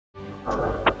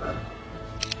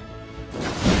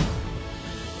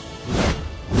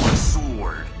My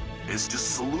sword is the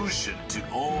solution to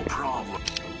all problems.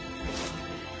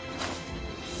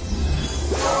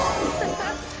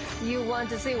 You want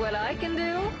to see what I can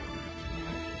do?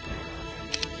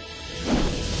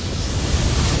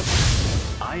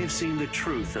 I have seen the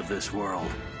truth of this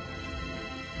world.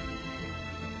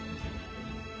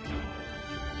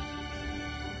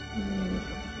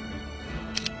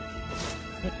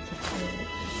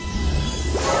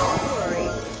 Don't worry,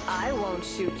 I won't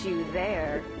shoot you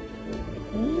there.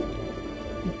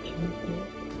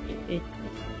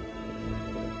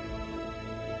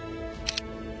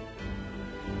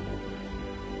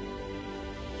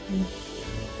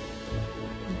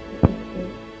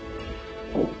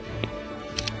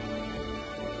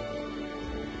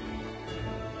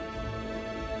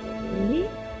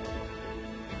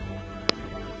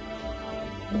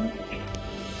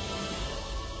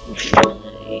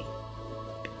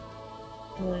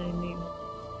 My name,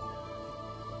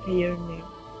 your name,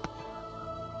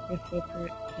 your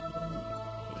favorite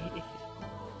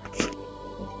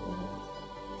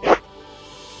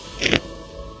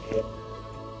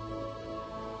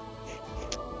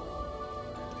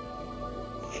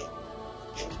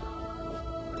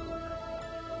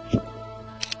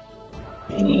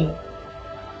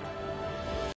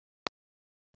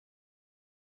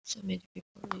So many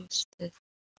people use this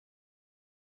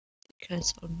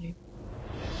cancel name.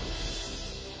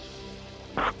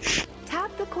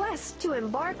 Tap the quest to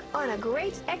embark on a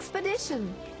great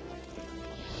expedition.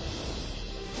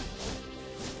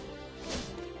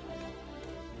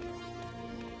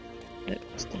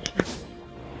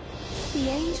 The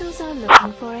angels are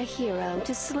looking for a hero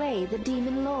to slay the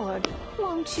demon lord.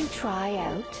 Won't you try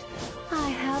out? I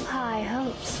have high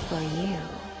hopes for you.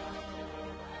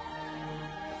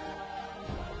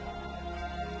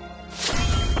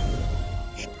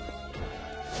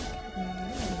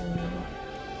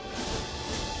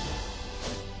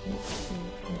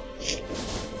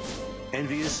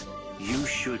 Envious? You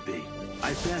should be.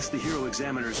 I passed the hero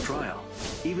examiner's trial.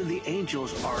 Even the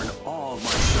angels are in awe of my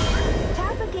sword.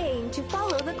 Tap again to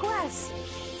follow the quest.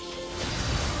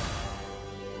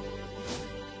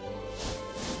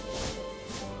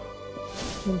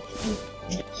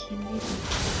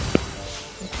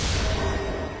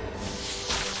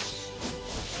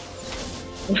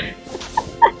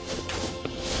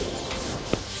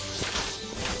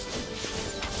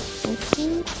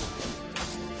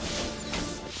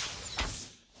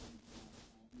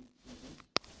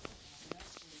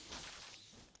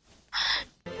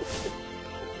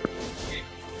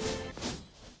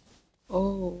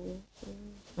 Oh,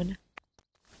 mana?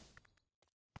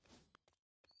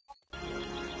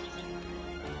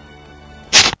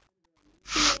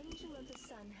 The angel of the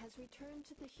sun has returned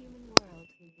to the human world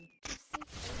to seek a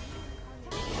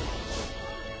new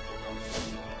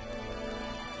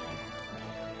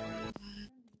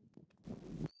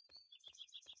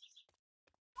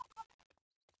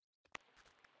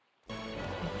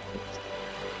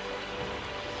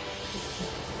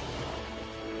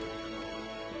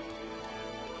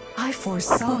I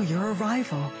foresaw your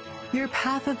arrival. Your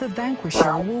path of the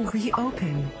Vanquisher will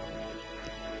reopen.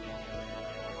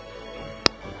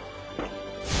 Open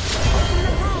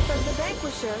the path of the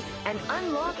Vanquisher and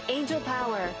unlock angel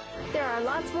power. There are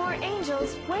lots more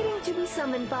angels waiting to be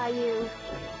summoned by you.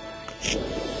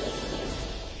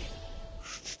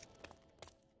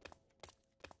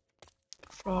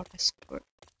 Flawless work.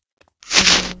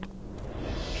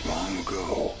 Long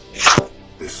ago,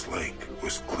 this lake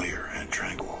was clear and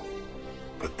tranquil.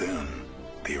 But then,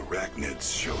 the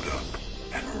arachnids showed up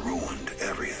and ruined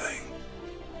everything.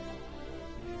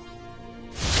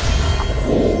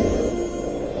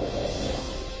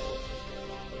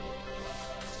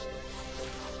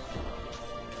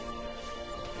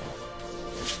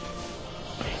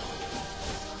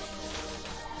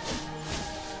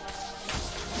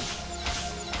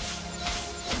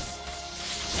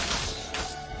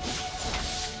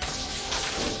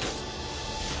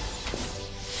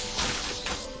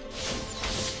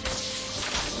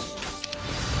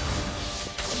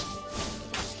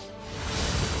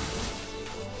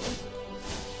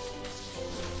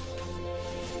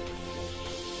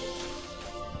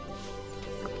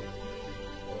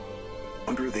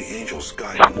 Under the angel's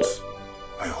guidance,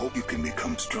 I hope you can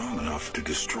become strong enough to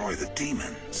destroy the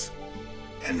demons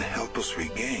and help us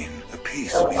regain the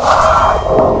peace we lost.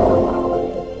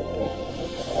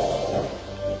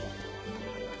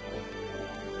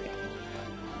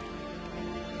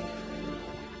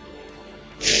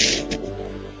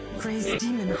 Gray's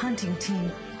demon hunting team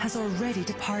has already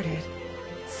departed.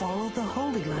 Follow the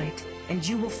holy light and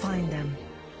you will find them.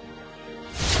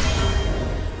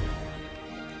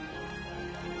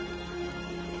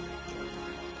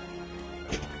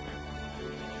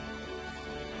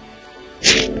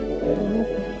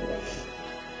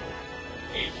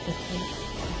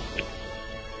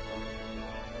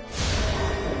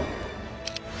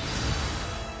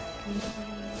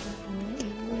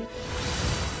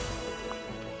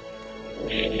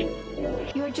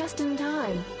 You're just in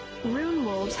time. Rune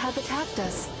wolves have attacked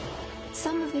us.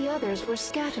 Some of the others were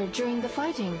scattered during the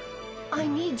fighting. I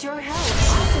need your help.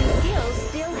 Awesome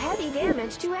skills deal heavy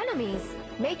damage to enemies,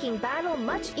 making battle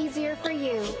much easier for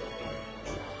you.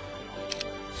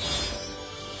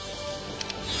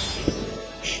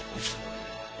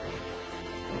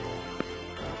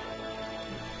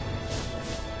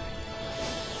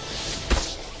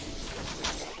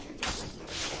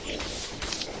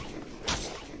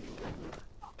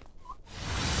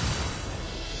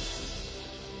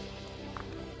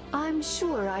 I'm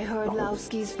sure I heard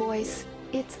Lowski's voice.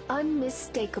 It's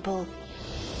unmistakable.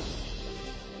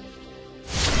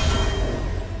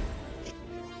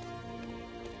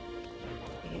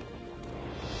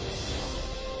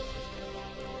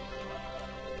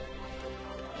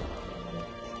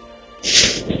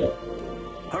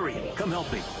 Hurry, come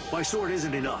help me. My sword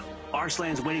isn't enough.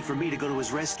 Arslan's waiting for me to go to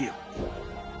his rescue.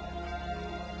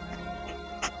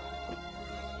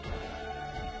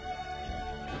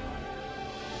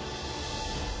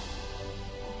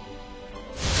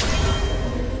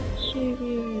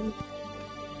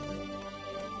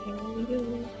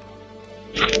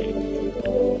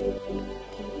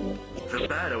 The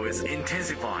battle is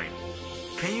intensifying.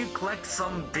 Can you collect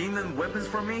some demon weapons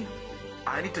for me?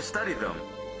 I need to study them.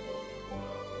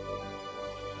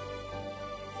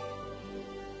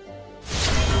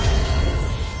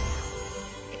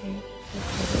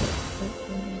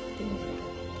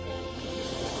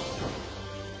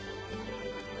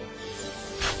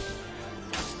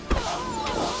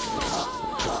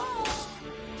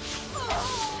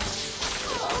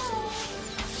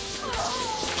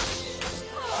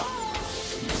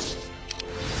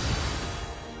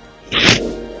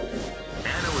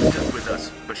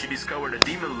 But she discovered a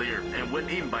demon lair and went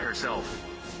in by herself.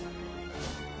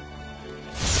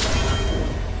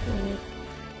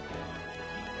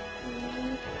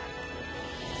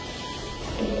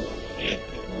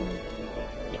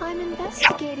 I'm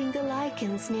investigating the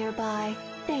lichens nearby.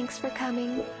 Thanks for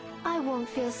coming. I won't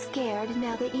feel scared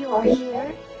now that you're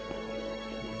here.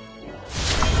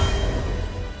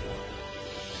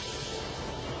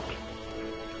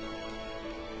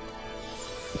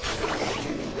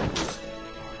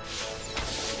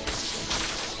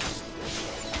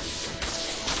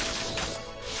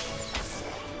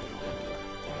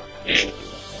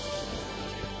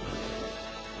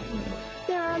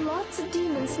 There are lots of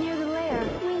demons near the lair.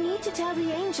 We need to tell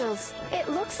the angels. It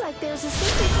looks like there's a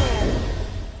secret there.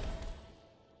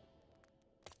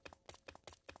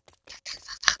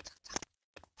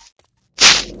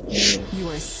 You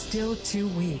are still too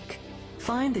weak.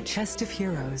 Find the chest of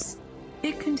heroes.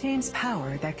 It contains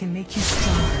power that can make you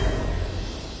stronger.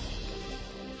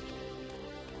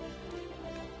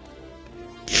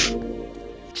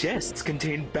 Chests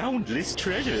contain boundless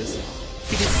treasures.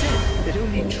 It is said that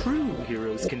only true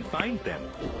heroes can find them.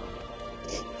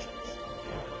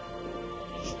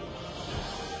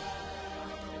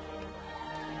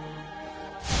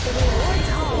 The rewards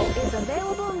hall is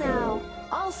available now.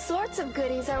 All sorts of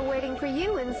goodies are waiting for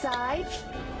you inside.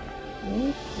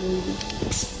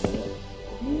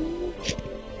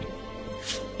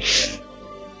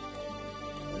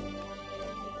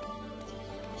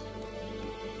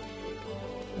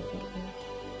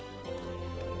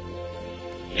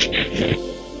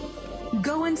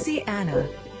 Go and see Anna.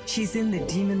 She's in the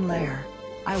demon lair.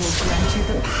 I will grant you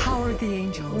the power of the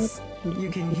angels. You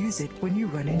can use it when you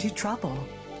run into trouble.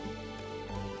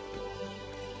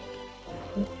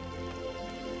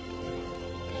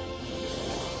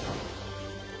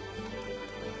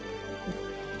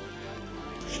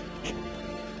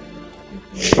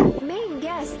 Main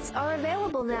guests are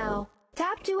available now.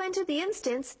 Tap to enter the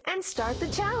instance and start the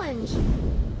challenge.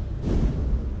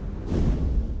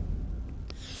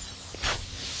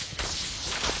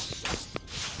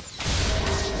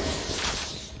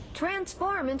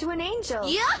 Transform into an angel.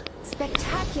 Yeah!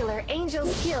 Spectacular angel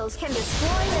skills can destroy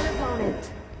an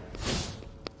opponent.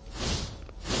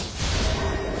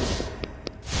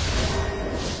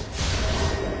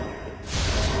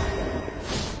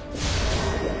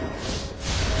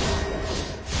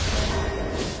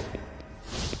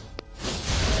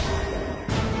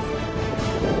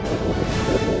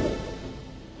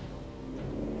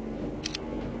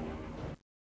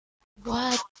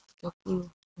 What? 30.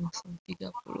 Langsung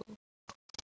 30.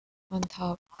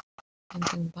 Mantap.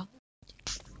 Ganteng banget.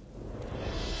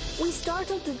 We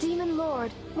startled the Demon Lord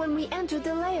when we entered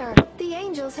the lair. The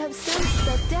angels have sensed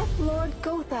that Death Lord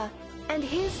Gotha and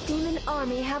his demon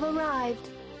army have arrived.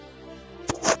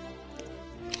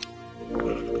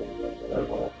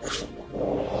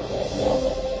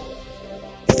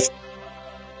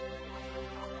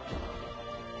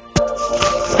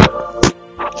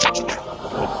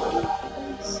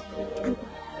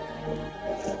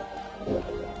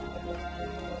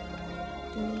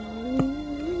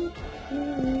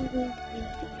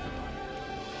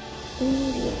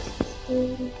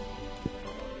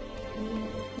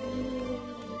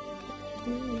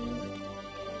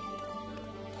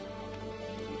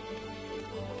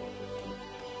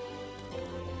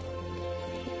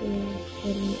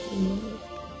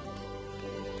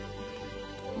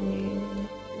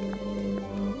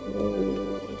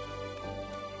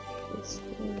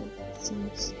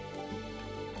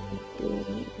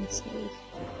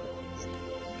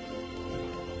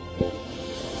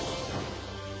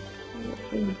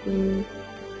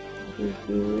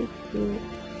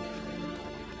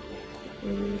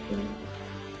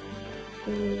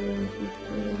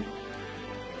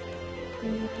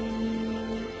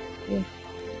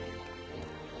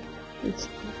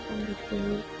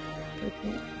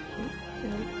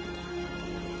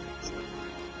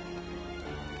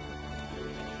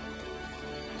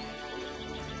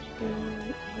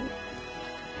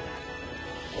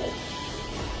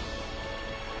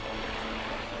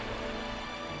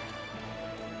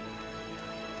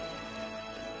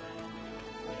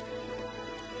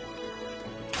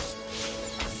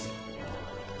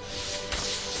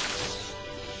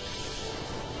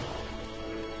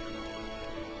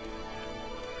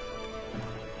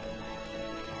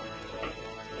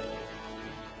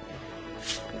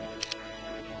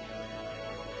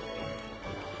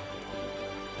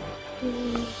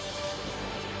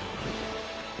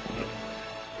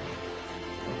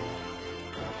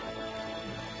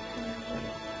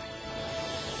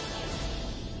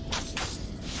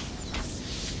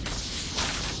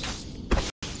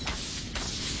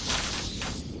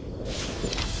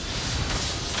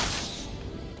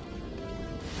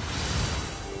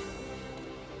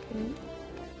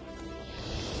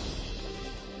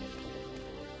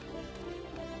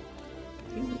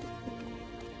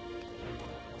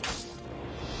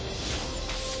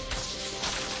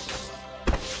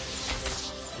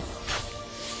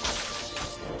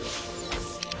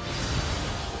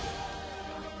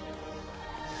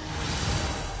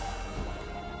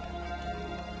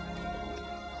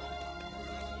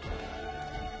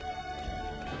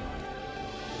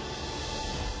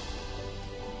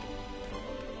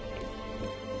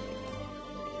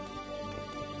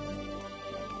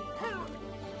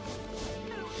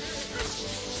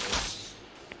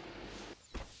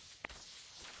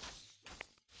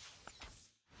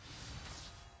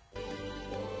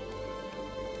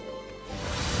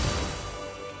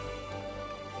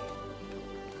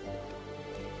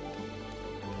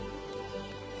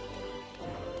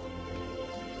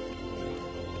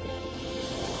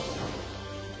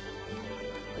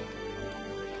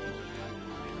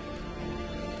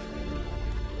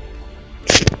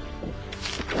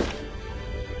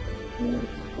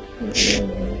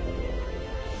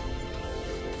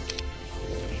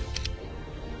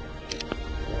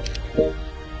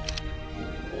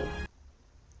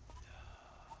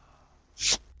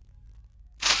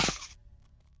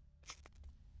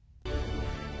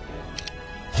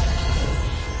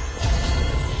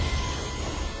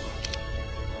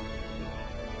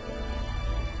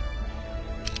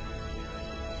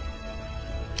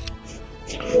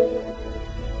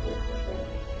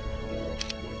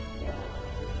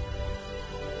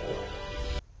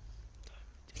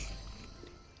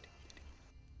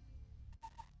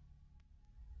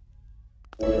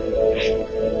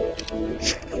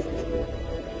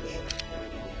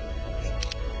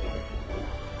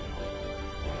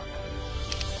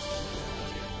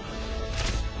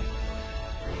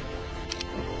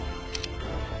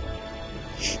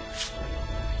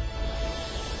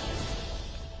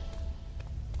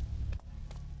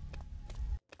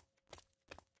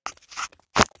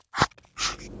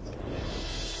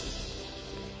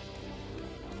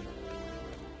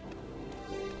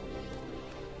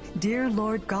 Dear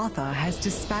Lord Gotha has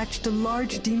dispatched a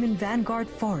large demon vanguard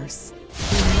force.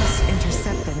 We must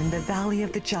intercept them in the Valley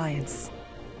of the Giants.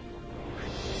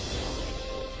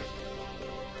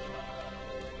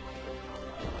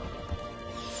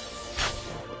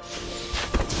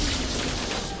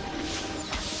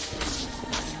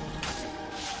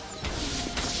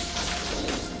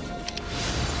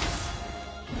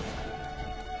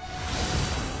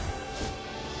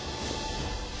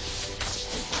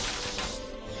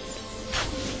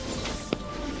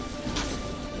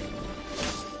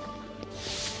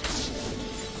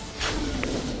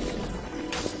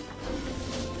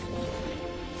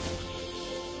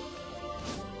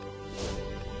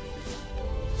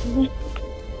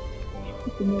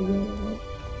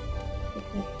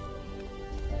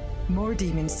 More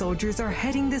demon soldiers are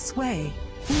heading this way.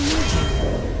 We need you.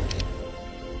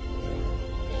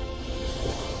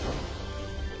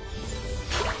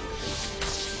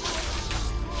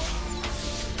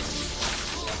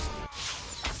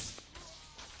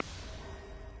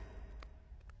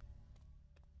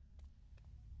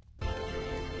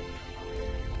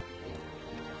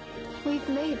 We've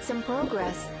made some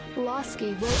progress.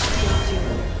 Losky will update you.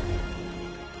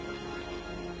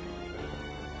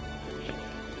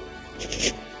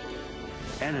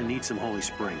 Anna needs some holy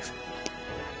springs.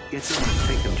 Get someone to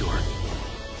take them to her.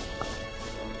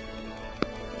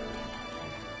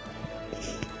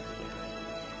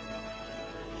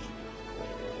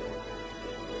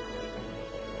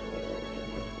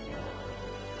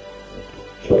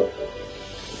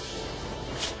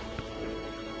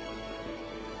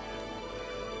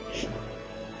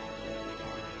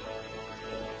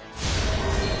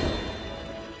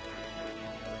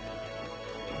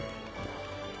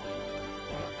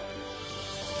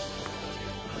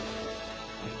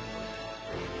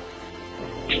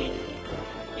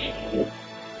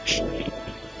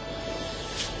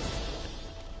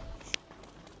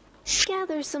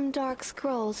 Gather some dark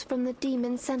scrolls from the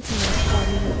demon sentinels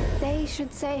for me. They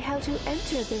should say how to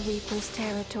enter the Reaper's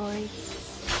territory.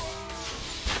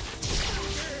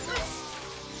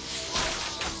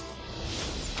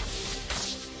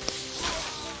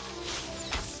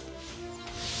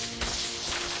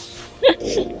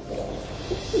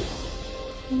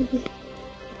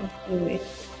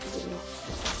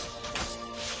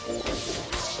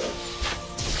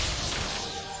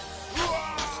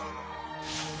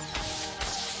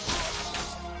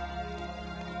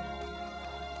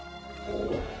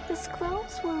 The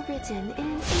scrolls were written in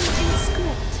an ancient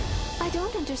script. I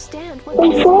don't understand what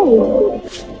they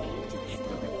say.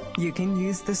 You can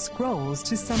use the scrolls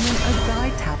to summon a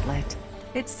guide tablet.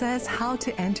 It says how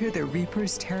to enter the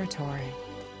Reaper's territory.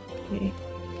 Okay.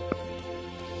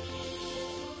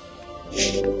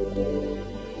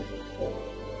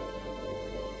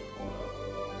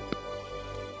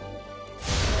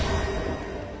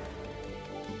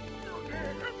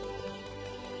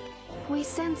 We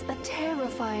sense a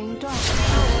terrifying dark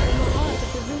power in the heart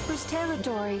of the Reaper's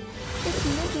territory. It's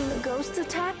making the ghosts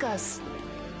attack us.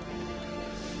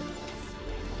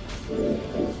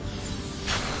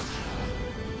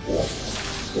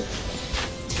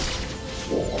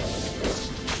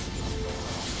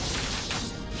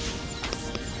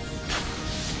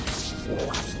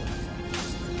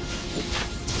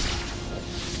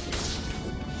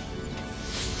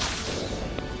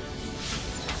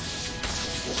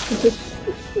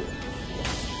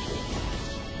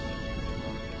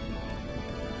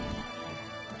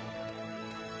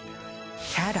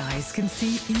 Cat eyes can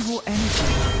see evil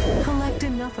energy. Collect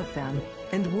enough of them,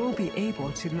 and we'll be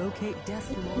able to locate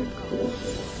Death Lord God.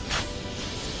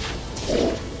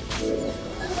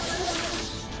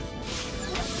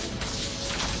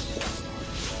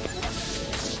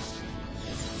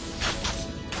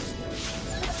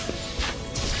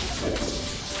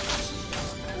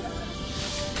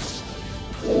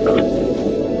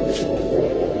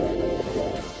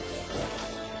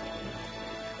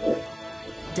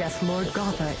 Death Lord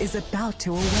Gotha is about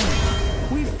to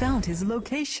awake. We've found his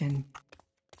location.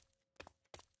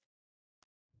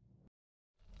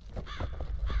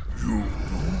 You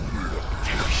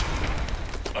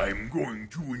I'm going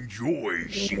to enjoy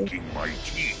sinking my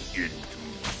teeth into.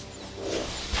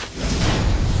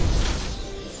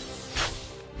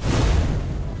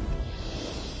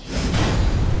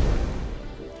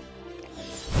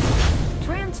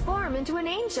 Transform into an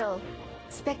angel.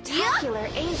 Spectacular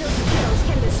angel skills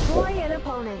can destroy an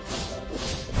opponent.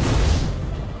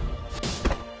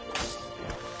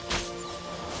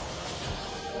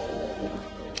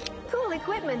 Cool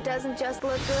equipment doesn't just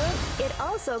look good, it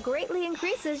also greatly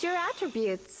increases your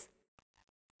attributes.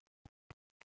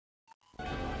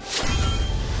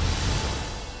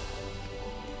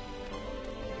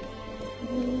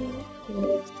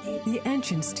 The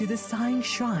entrance to the Sighing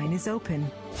Shrine is open.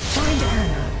 Find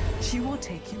Anna. She will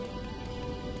take you.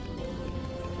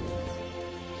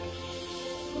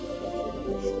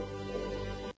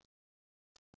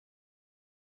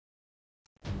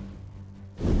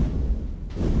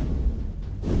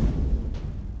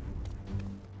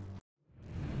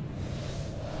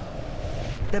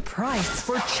 The price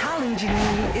for challenging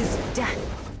me is death.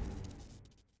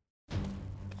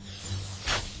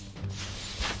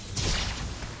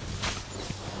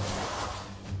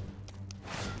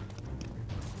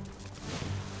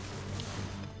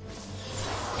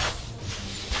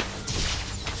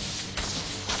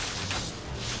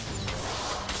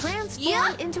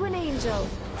 transform into an angel.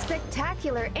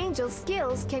 Spectacular angel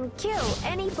skills can kill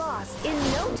any boss in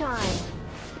no time.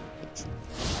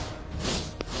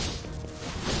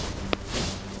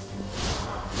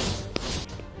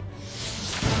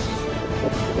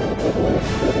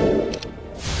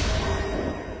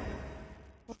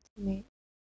 Me.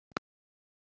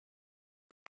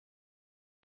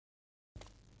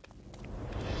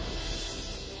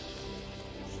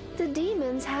 The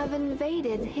demons have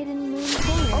invaded Hidden Moon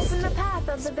Forest. Open the path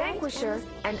of the Vanquisher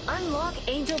and unlock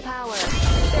angel power.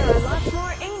 There are lots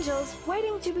more angels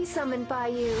waiting to be summoned by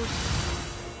you.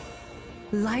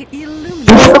 Light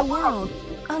illuminates the world,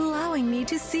 allowing me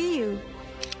to see you.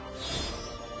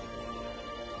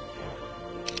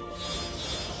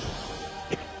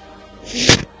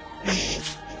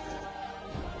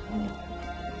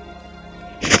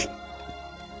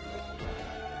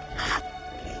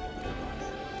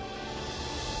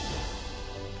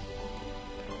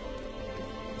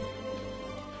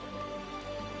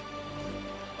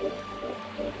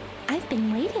 I've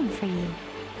been waiting for you.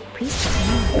 Priestess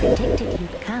Moon predicted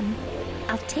you'd come.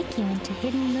 I'll take you into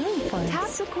Hidden Moon Forest. Tap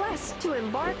the quest to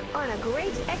embark on a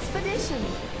great expedition.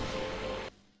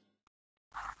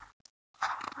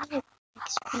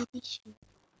 Expedition.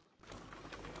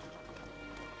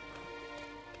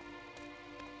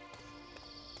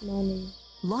 Money.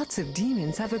 Lots of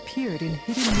demons have appeared in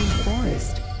Hidden Moon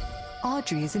Forest.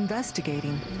 Audrey is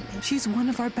investigating. She's one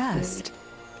of our best.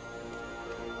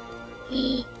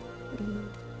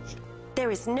 There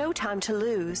is no time to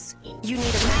lose. You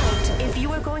need a mount if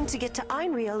you are going to get to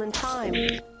Einreal in time.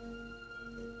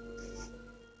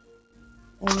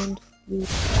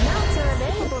 Mounts are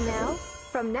available now.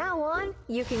 From now on,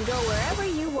 you can go wherever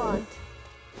you want.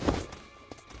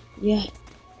 Ya.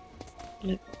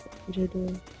 Udah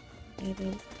dong. Ya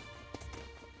kan.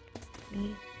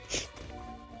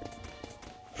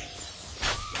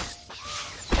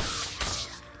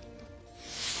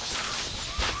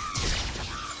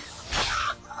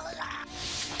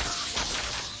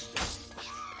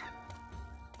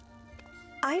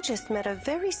 I just met a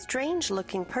very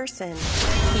strange-looking person.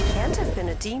 He can't have been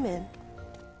a demon.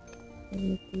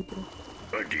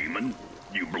 A demon?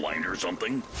 You blind or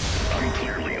something? I'm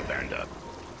clearly a panda.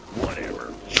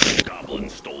 Whatever. The goblin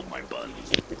stole my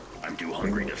buns. I'm too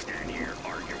hungry to stand here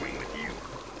arguing with you.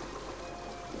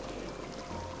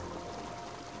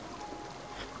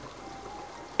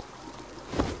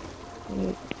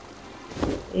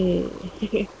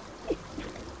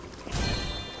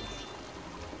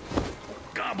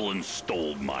 Goblins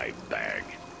stole my bag.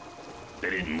 They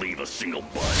didn't leave a single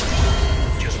bun.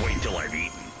 Just wait until I've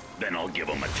eaten. Then I'll give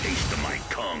them a taste of my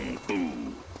kung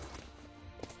fu.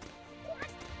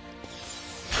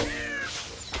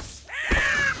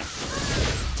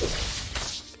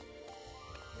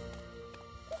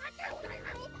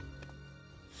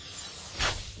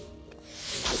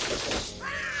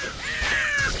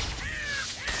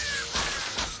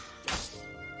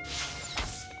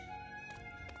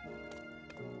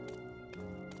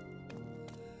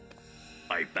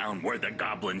 I found where the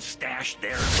goblins stashed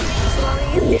their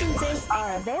Story instances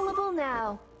are available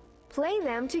now. Play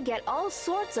them to get all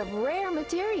sorts of rare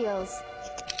materials.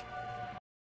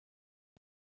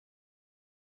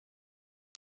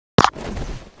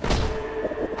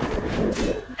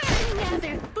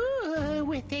 Another fool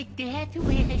with a death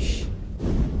wish.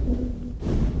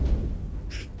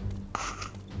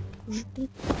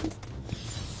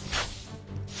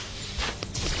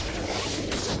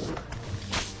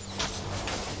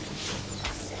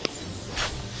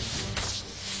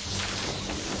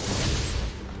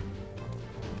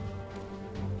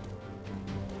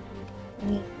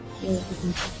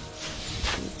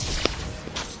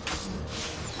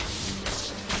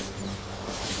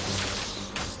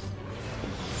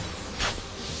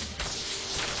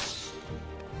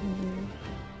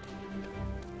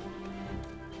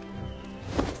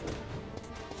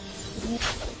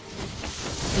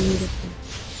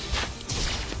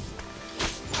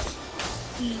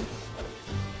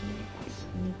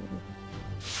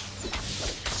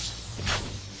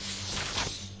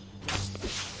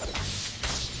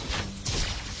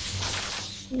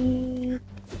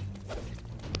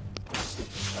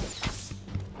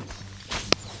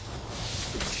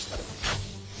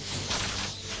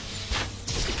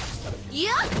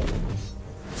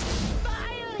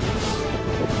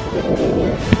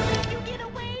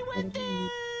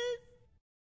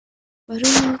 Baru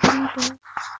nyamperin dong.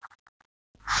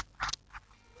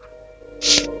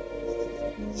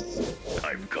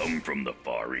 I've come from the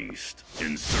Far East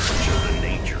in search of the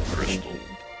nature crystal.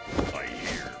 I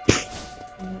hear.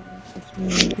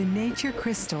 The nature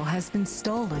crystal has been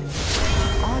stolen.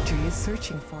 Audrey is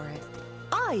searching for it.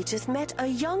 I just met a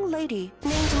young lady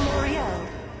named L'Oreal.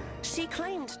 She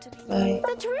claimed to be... Bye.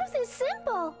 The truth is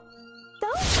simple.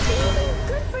 Those thieving,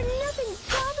 good-for-nothing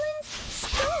goblins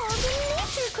stole the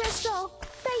nature crystal.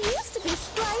 They used to be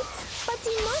sprites, but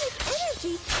demonic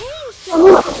energy changed them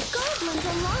into goblins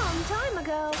a long time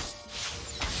ago.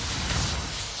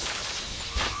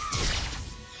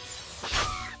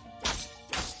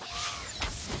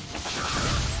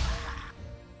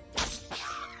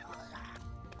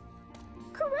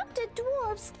 Corrupted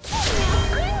dwarves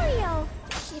kidnapped Ariel.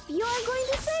 If you're going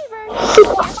to save her, be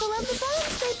careful of the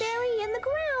bones they bury in the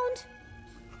ground.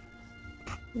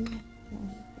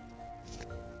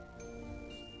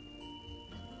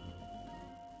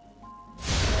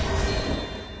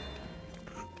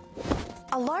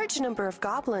 A large number of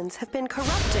goblins have been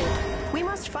corrupted. We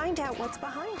must find out what's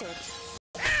behind it.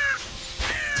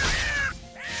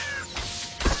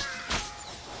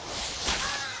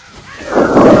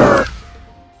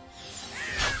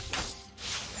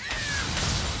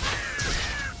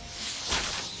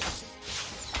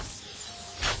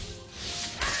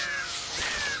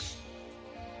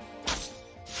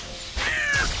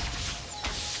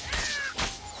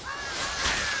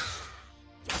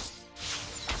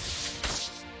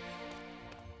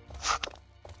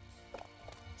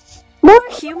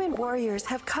 Human warriors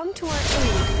have come to our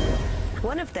aid.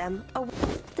 One of them,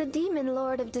 The Demon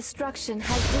Lord of Destruction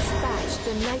has dispatched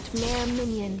the Nightmare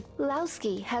Minion.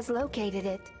 Lowski has located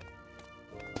it.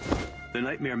 The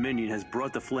Nightmare Minion has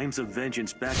brought the flames of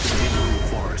vengeance back to the Hidden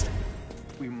Forest.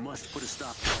 We must put a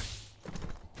stop to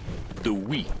it. The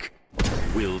weak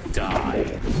will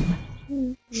die.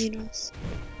 Minos.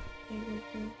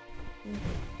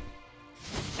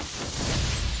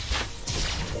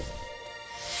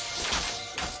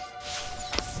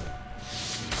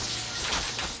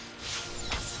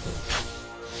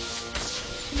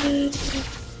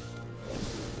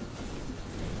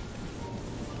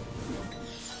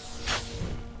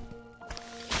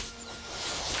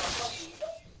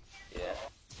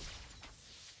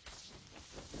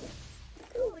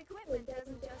 Cool equipment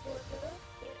doesn't just look good,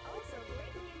 it also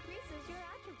greatly increases your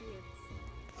attributes.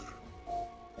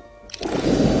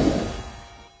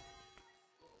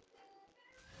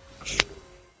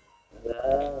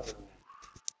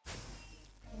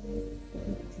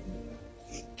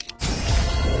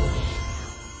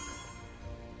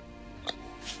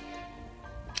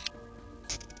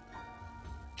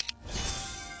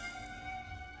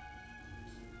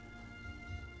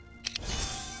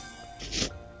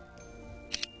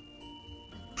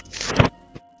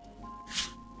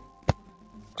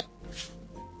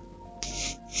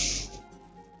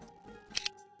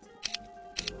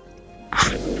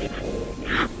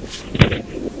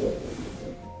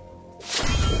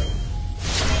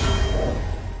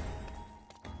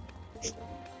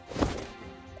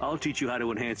 I'll teach you how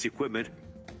to enhance equipment.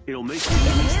 It'll make you really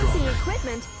Enhancing strong.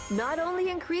 equipment not only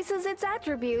increases its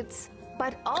attributes,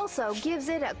 but also gives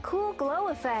it a cool glow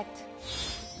effect.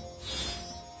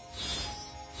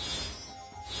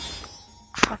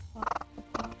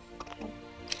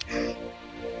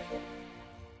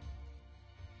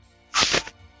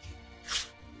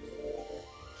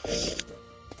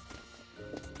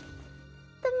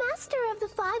 The Master of the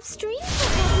Five Streams will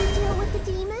help you deal with the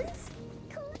demons.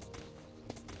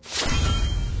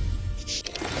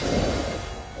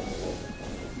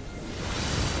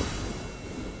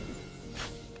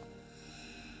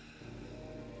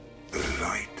 The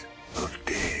light of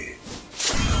day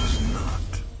knows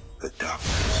not the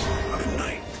darkness of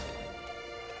night.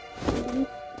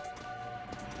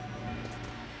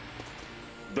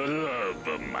 The love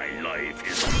of my life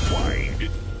is wide.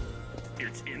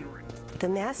 It's in. the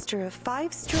Master of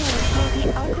Five Streams may be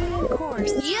ugly and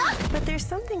coarse, but there's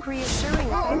something reassuring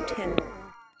about him.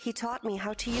 He taught me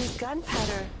how to use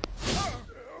gunpowder.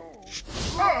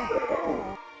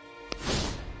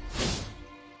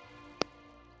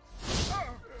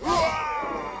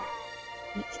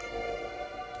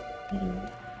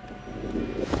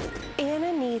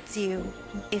 Anna needs you.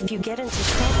 If you get into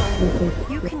trouble,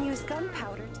 you can use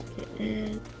gunpowder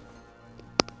to...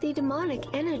 The demonic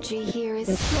energy here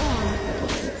is strong.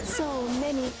 So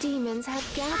many demons have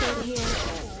gathered here.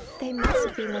 They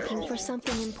must be looking for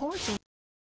something important.